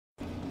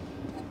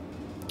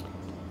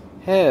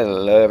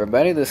Hello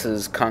everybody, this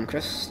is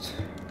Conquest,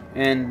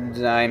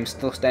 and I'm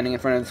still standing in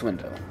front of this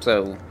window.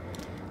 So,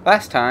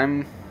 last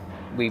time,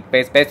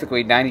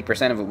 basically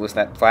 90% of it was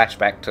that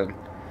flashback to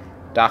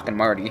Doc and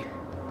Marty.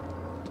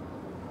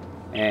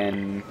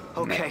 And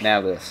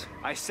now this.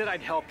 I said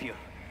I'd help you.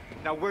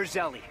 Now where's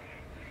Ellie?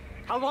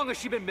 How long has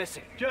she been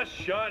missing? Just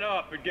shut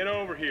up and get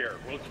over here.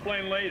 We'll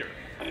explain later.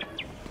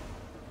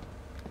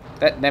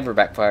 That never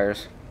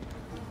backfires.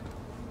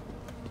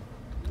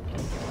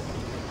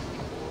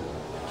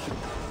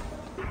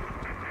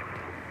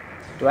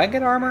 Do I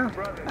get armor?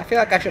 I feel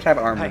like I should have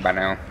armor by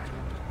now.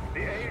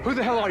 Who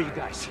the hell are you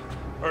guys?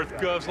 Earth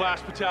Gov's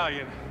last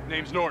battalion.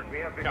 Name's Norton.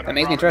 That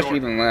makes me trust you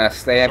even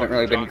less. They haven't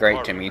really been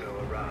great to me.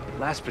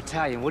 Last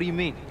battalion? What do you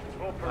mean?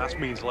 Last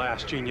means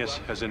last, genius,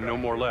 as in no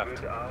more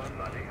left.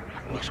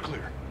 Looks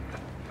clear.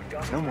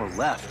 No more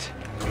left.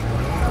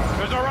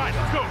 That's all right,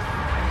 let's go!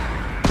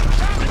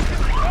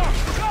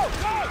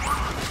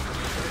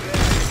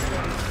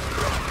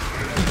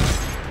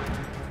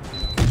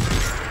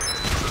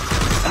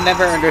 I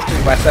never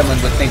understood why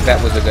someone would think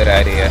that was a good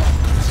idea.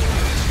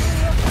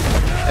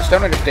 I just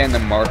don't understand the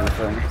martyr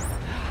thing.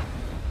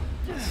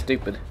 It's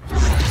stupid.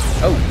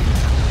 Oh!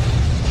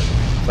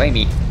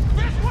 Flamey.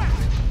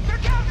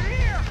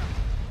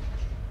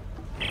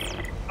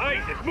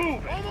 Isaac,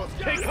 move!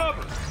 Take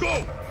cover!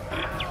 Go!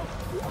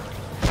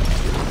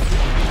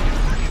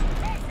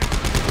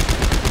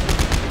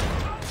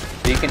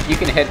 So you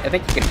can hit. I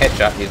think you can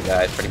headshot these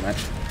guys pretty much.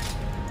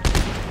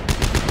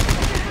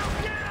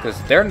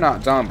 Because they're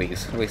not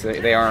zombies. At least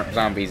they aren't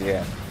zombies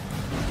yet.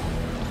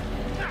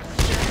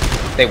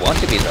 They want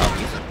to be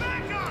zombies.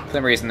 For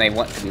some reason they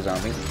want to be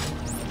zombies.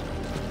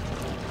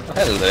 Oh,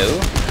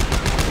 hello.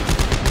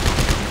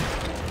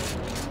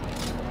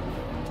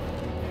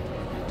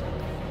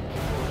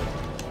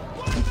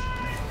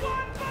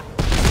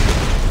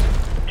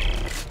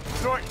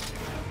 Norton,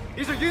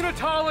 these are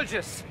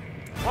unitologists.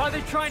 Why are they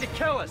trying to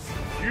kill us?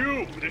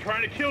 You! They're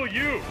trying to kill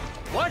you!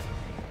 What?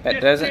 That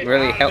doesn't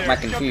really help my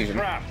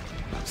confusion.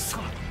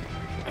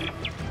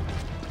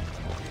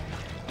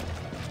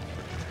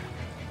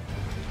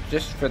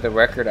 Just for the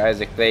record,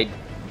 Isaac, they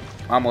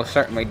almost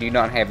certainly do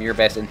not have your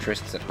best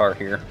interests at heart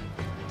here.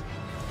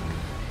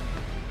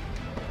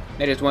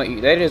 They just want you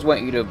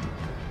to,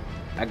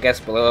 I guess,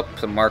 blow up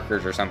some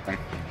markers or something.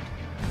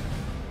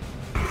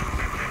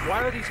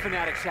 Why are these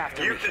fanatics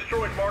after me? You've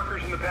destroyed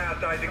markers in the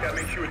past, Isaac. That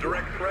makes you a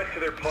direct threat to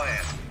their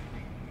plan.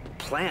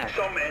 Plan?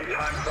 Some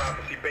end-time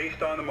prophecy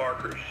based on the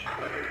markers.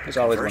 There's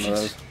always one of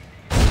those.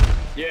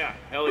 Yeah,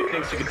 Ellie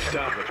thinks you can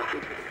stop it.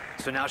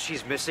 So now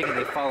she's missing and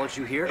they followed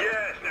you here?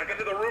 Yes, now get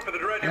to the roof of the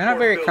dredging. You're not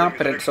very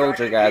competent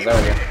soldier guys, are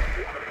you?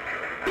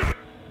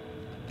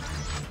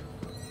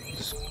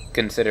 Just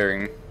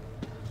considering.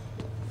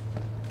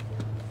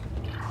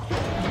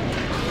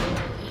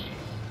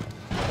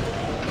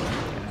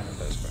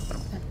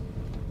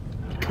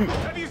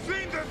 Have you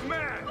seen this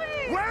man?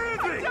 Where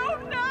is he? I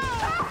don't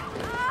know!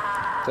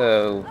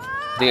 So,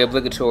 the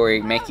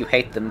obligatory make you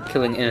hate them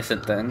killing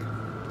innocent thing.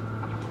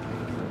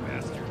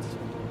 Bastards.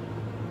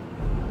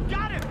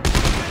 Got him!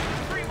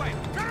 Freeway!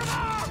 Turn him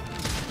off!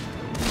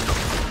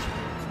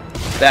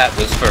 That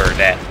was for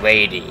that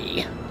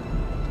lady.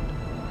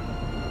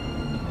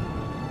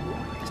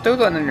 Still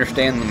don't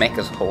understand the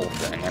Mecha's whole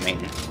thing. I mean,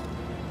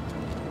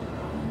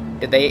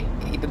 did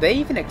they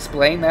even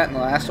explain that in the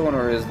last one,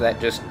 or is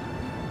that just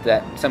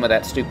that some of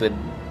that stupid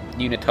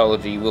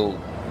unitology will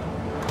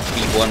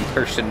be one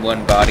person,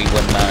 one body,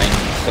 one mind,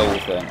 soul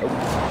thing?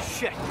 Oh.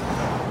 Shit!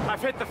 I've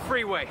hit the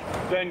freeway.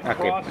 Then Okay,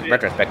 cross in it.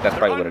 retrospect, that's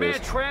probably what it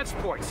Unmanned is.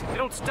 transports. They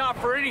don't stop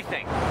for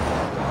anything.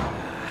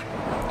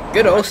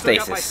 Good old I still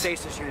got my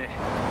stasis. stasis unit.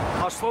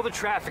 I'll slow the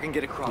traffic and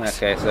get across.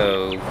 Okay,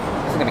 so this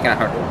is gonna be kind of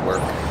hard to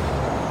work.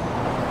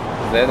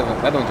 The other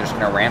ones are just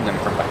gonna ram them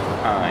from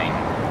behind.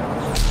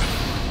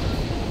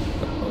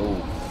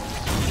 Oh.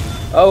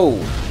 Oh.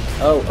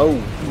 Oh,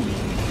 oh.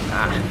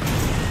 Ah.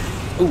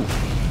 Ooh.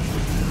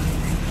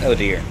 Oh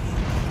dear.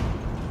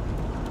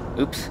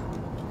 Oops.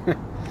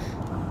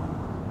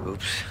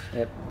 Oops.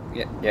 Yep.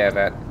 Yeah,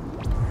 that.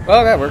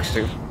 Well, that works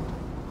too.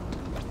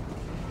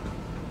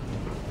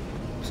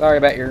 Sorry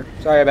about your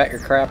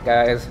crap,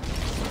 guys.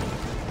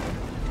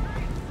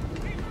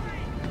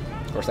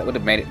 Of course, that would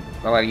have made it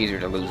a lot easier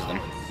to lose them.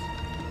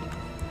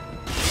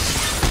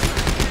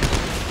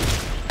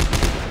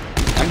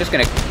 I'm just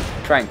gonna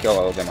try and kill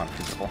all of them on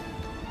principle.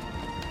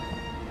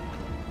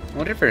 I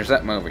wonder if there's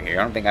something over here.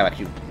 I don't think I've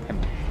actually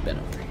been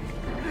over here.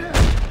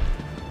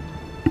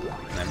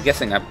 I'm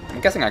guessing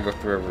I go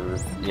through over.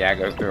 Yeah, I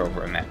go through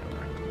over in that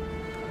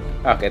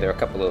door. Okay, there are a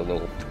couple of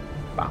little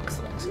box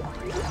things.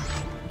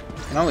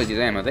 And all these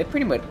ammo, they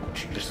pretty much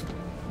just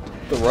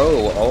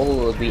throw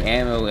all of the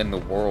ammo in the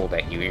world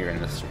at you here in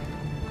this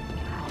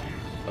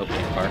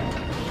opening part.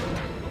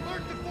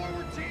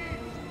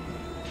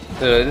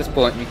 So at this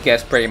point, you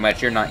guess pretty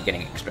much you're not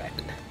getting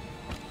extracted.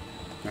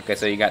 Okay,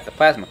 so you got the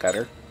plasma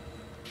cutter.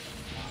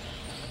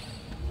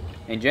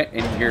 And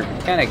you're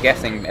kind of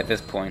guessing at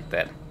this point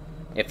that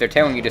if they're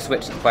telling you to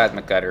switch to the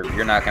plasma cutter,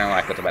 you're not going to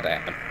like what's about to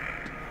happen.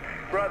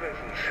 Brothers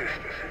and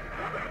sisters,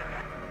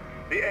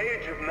 the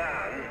age of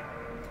man...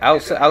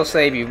 I'll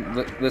save you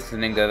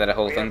listening to that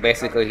whole thing.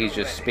 Basically, he's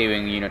just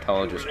spewing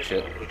unitologist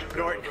shit.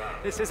 Norton,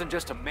 this isn't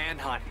just a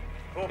manhunt.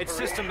 It's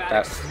systematic.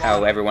 That's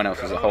how everyone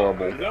else is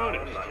horrible.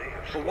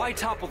 But why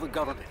topple the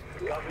government?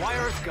 Why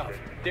EarthGov?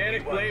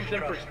 Danik blames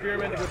them for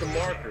experimenting with the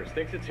markers,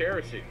 thinks it's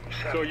heresy.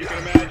 So you can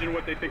imagine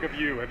what they think of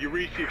you. Have you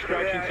reached the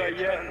extraction site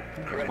yet?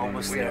 I'm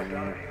almost there.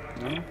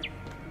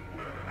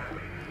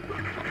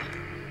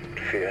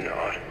 Fear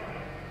not.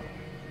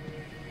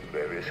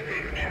 There is a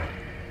future.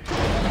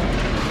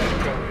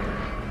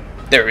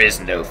 There is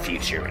no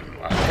future in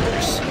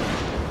markers.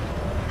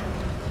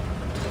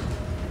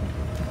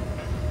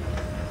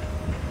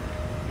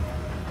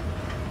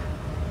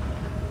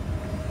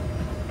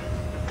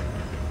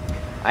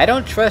 I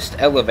don't trust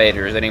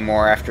elevators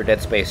anymore after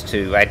Dead Space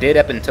 2. I did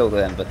up until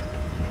then, but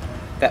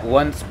that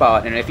one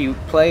spot, and if you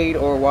played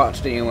or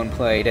watched anyone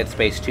play Dead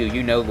Space 2,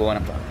 you know the one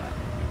I'm talking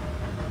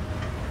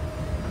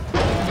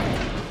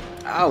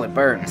about. Oh, it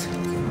burns.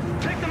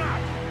 Take them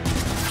out!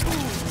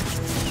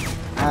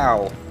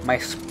 Ow, my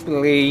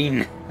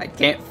spleen. I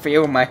can't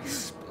feel my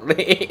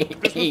spleen.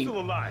 This one's still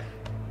alive.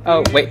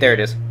 Oh, wait, there it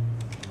is.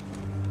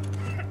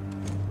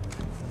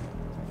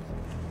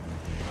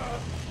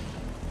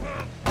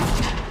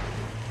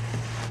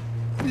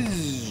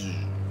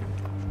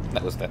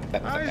 That was a Isaac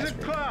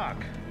password.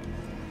 Clarke.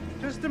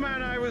 Just the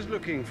man I was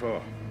looking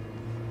for.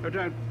 Oh,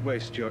 don't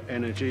waste your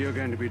energy. You're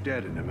going to be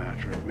dead in a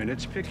matter of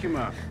minutes. Pick him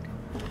up.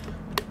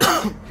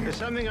 There's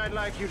something I'd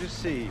like you to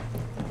see.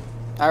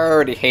 I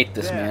already hate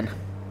this There. man.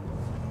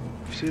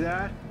 See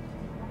that?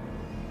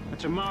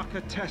 It's a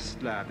marker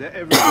test lab. They're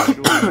everywhere at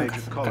all the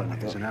major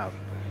colonies and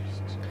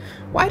outposts.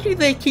 Why do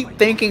they keep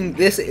thinking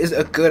this is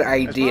a good As part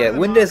idea? of the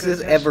When does marker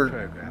this test ever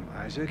program,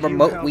 Isaac, you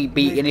remotely helped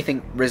be me.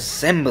 anything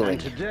resembling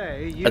And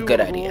today, you a good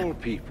of idea? all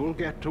people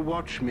get to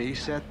watch me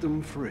set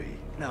them free.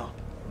 No.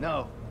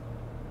 No.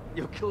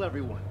 You'll kill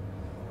everyone.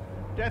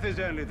 Death is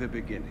only the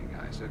beginning,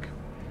 Isaac.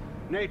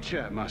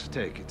 Nature must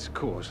take its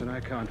course, and I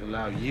can't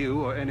allow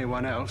you or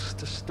anyone else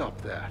to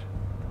stop that.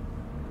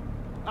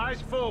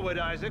 Eyes forward,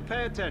 Isaac.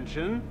 Pay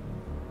attention.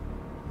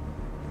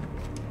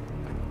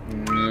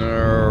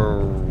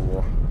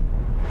 No.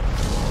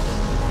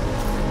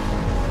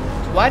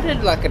 Why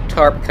did like a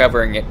tarp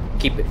covering it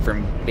keep it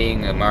from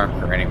being a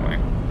marker anyway?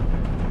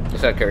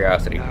 Just out of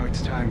curiosity. Now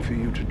it's time for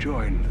you to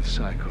join the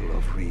cycle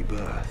of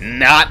rebirth.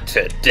 Not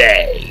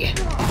today.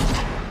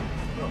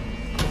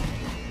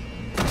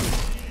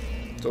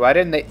 So why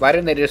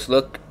didn't they just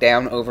look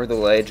down over the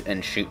ledge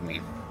and shoot me?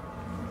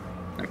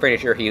 I'm pretty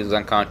sure he was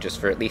unconscious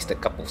for at least a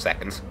couple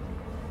seconds.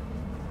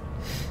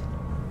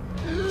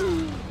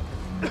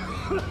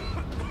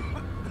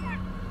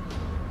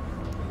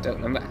 So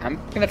I'm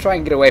gonna try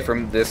and get away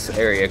from this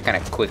area kind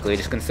of quickly,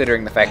 just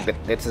considering the fact that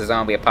it's a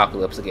zombie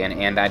apocalypse again,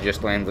 and I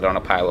just landed on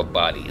a pile of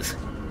bodies.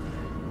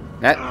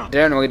 That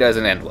generally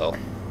doesn't end well.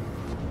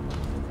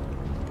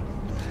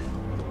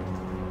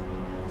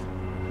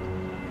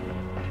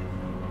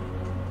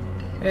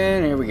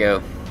 And here we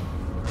go.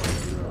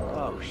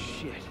 Oh,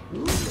 shit.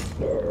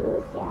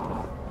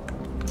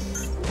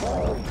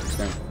 Just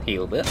gonna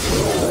heal a bit.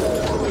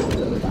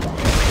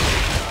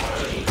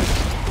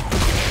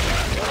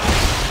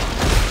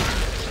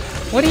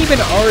 What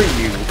even are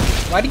you?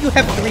 Why do you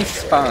have 3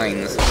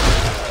 spines?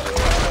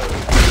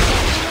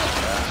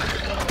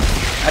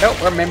 I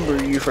don't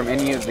remember you from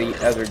any of the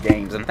other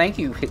games, and thank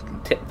you,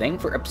 Tip Thing,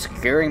 for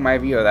obscuring my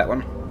view of that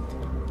one.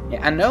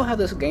 Yeah, I know how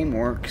this game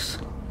works.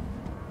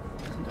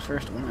 This isn't the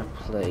first one I've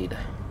played.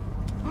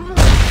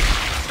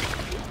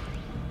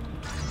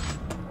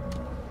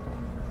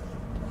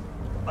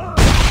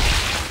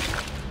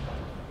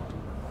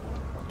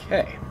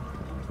 Okay.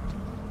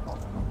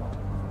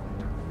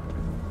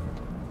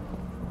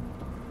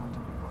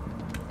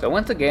 So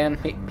once again,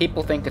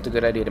 people think it's a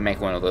good idea to make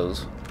one of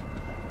those.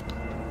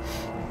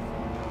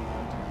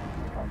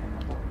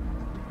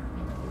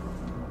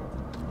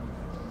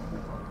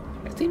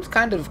 It seems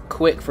kind of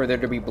quick for there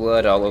to be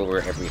blood all over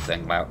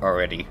everything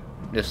already.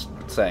 Just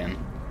saying.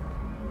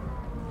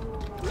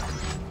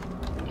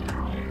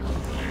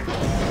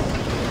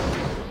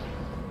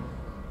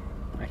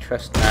 I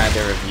trust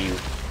neither of you.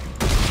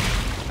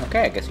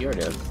 Okay, I guess you're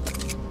dead.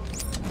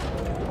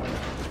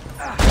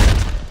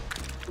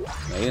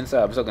 Even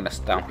so, I'm still gonna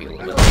stomp you a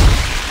little bit.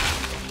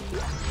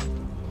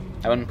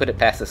 I wouldn't put it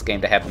past this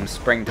game to have them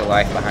spring to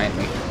life behind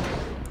me.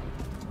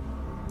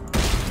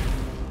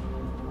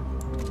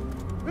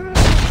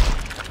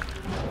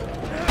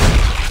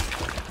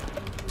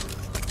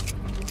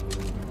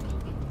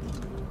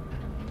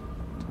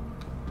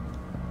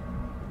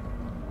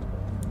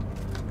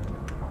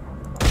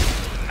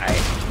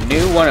 I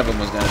knew one of them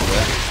was gonna do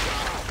it.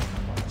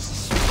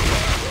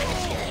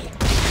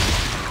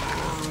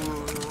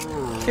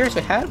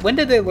 Seriously, when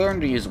did they learn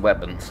to use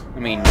weapons? I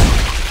mean,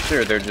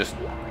 sure, they're just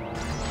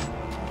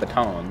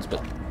batons,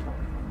 but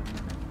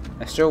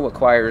it still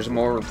requires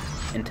more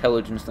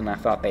intelligence than I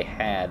thought they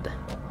had.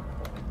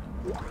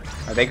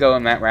 Are they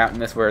going that route in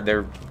this where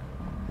they're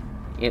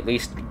at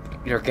least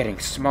getting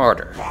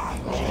smarter?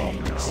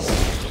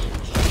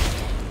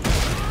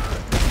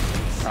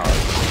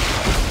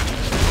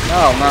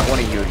 Oh, not one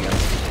of you again.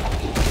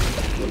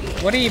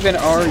 What even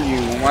are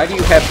you? Why do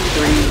you have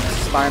 3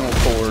 spinal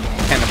cord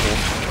tentacles?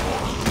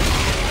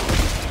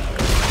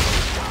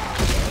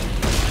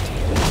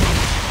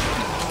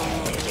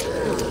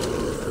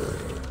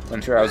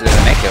 Wasn't sure I was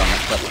gonna make it on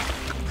this clip.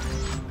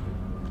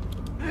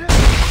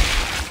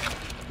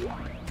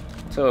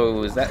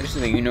 So is that just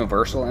a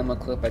universal ammo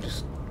clip? I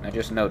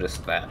just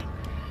noticed that.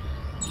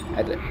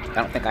 I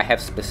don't think I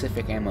have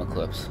specific ammo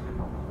clips.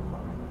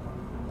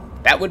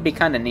 That would be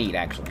kind of neat,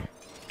 actually.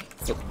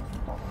 So,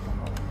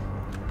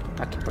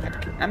 it's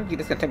gonna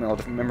take me a while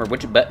to remember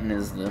which button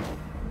is the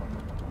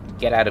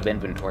get out of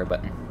inventory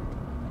button.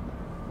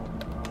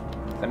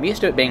 I'm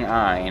used to it being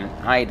I, and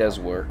I does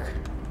work.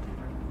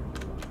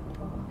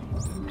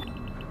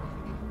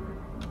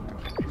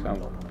 Okay, so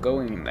I'm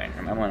going there.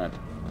 I want to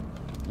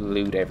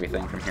loot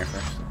everything from here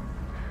first.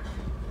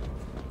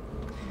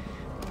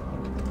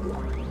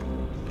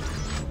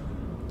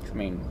 I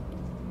mean,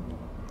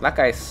 like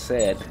I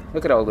said,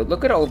 look at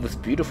all this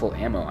beautiful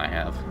ammo I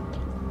have.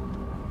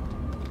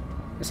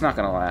 It's not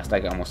gonna last. I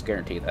can almost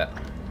guarantee that.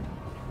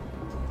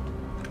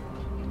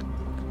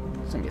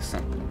 There's gonna be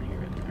something in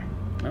here, isn't there?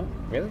 No,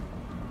 really?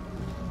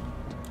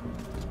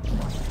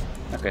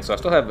 Okay, so I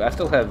still have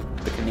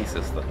the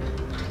kinesis though.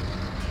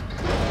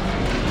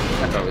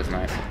 That's always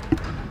nice.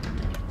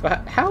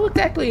 But how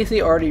exactly is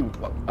he already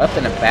up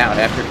and about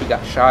after he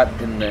got shot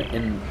in the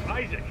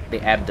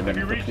abdomen?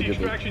 Have you reached the repeatedly?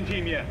 extraction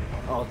team yet?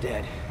 All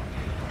dead.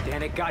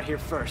 Danik got here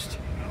first.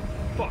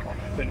 Fuck.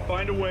 Then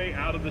find a way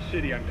out of the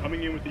city. I'm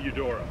coming in with the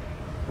Eudora.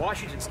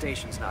 Washington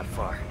Station's not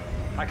far.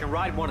 I can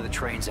ride one of the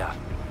trains out.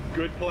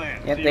 Good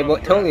plan. Yeah, See they you on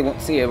the totally track.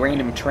 won't see a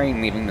random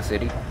train leaving the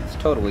city. It's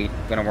totally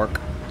gonna work.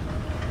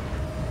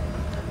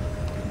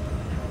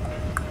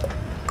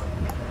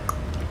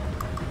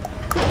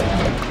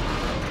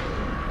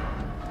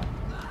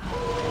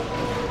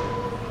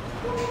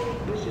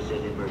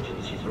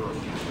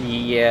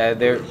 Yeah,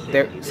 their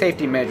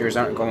safety measures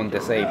aren't going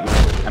to save you.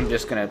 I'm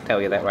just gonna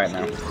tell you that right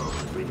now.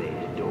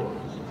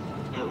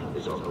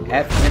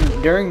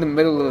 During the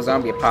middle of the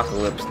zombie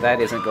apocalypse, that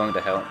isn't going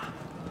to help.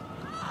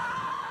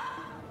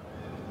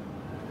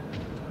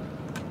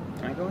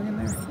 Am I going in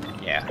there?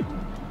 Yeah.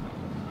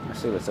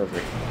 Let's see what's over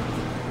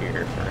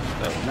here first,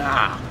 though.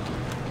 Nah!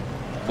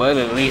 Well,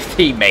 at least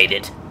he made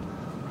it.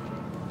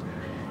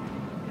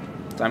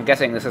 So I'm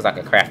guessing this is like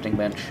a crafting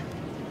bench.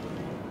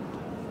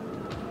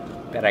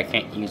 But I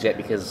can't use it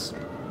because,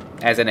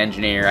 as an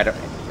engineer, I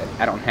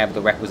don't have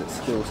the requisite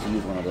skills to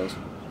use one of those.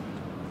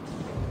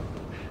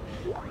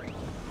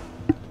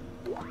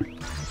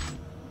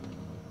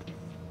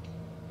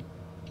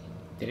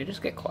 Did it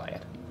just get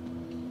quiet?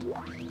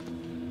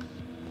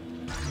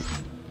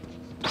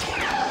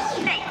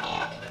 Hey,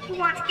 who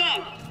wants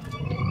again?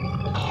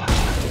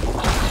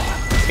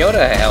 Go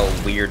to hell,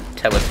 weird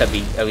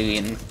Teletubby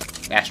alien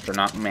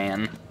astronaut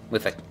man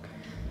with a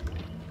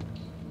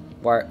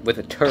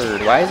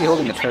turd. Why is he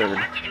holding a turd?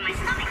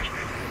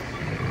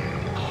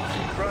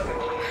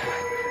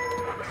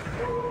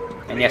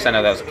 And yes, I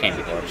know that was a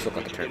candy bar. It just looked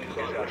like a turd.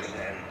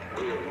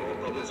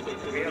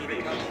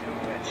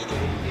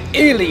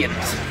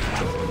 Aliens!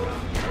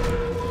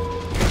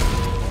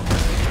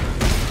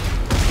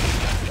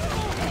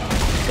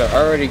 They're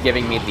already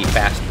giving me the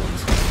fast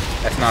ones.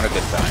 That's not a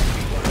good sign.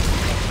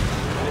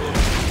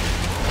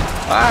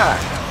 Ah!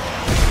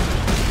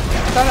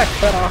 I thought I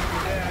cut off.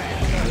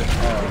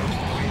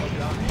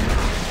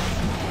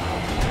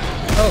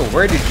 Oh,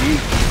 where did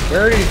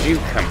you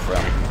come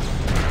from?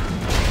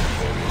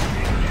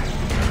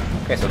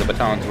 Okay, so the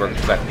batons work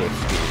just like this.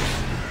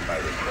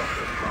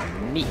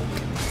 Neat.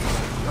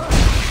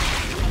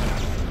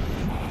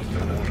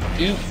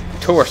 Eat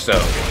torso.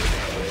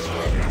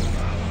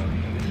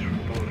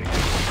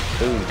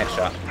 Boom,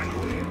 headshot.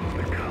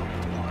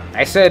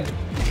 I said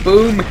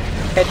boom,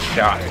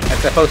 headshot.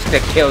 That's supposed to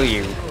kill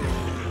you.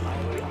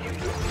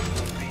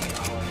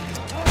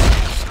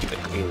 Stupid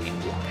alien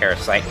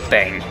parasite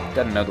thing.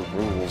 Doesn't know the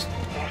rules.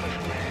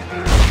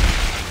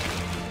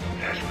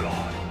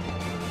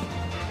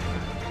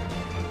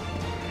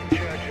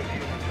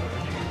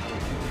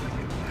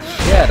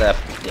 Shut up,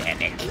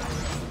 Danik.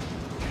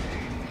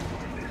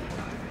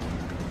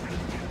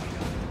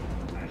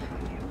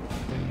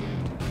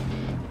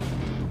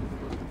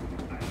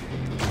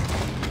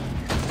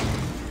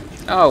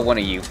 Oh, one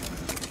of you.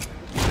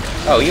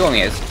 Oh, he only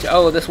has...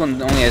 Oh, this one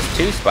only has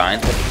 2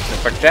 spines, but it's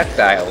a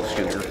projectile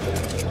shooter.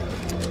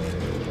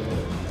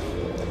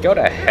 Go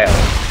to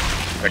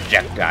hell,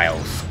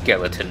 projectile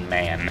skeleton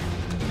man.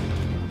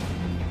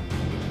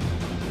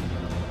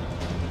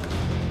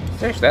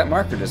 Seriously, that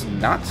marker does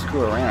not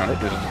screw around. It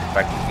just,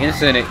 like, the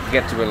instant it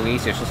gets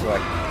released, it's just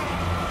like,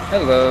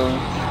 hello,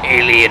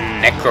 alien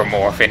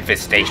necromorph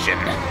infestation.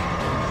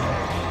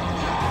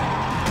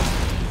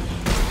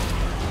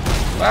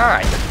 Ah,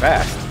 you're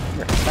fast.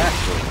 You're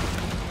faster.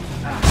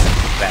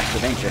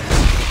 Faster, ain't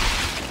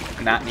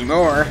you? Not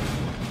anymore.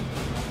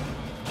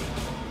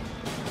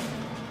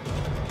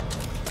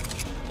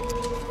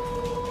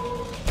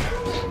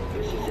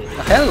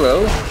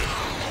 Hello.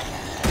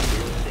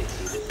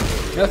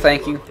 No,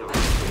 thank you.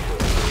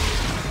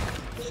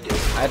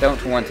 I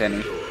don't want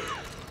any.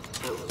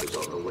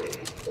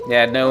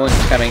 Yeah, no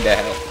one's coming to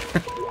help.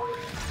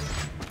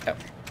 Oh.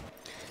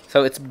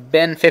 So it's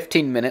been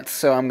 15 minutes,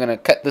 so I'm going to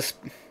cut this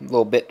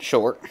little bit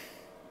short.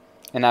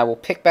 And I will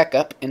pick back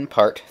up in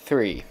part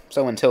 3.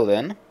 So until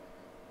then,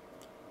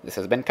 this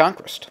has been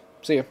Conquest.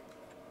 See you.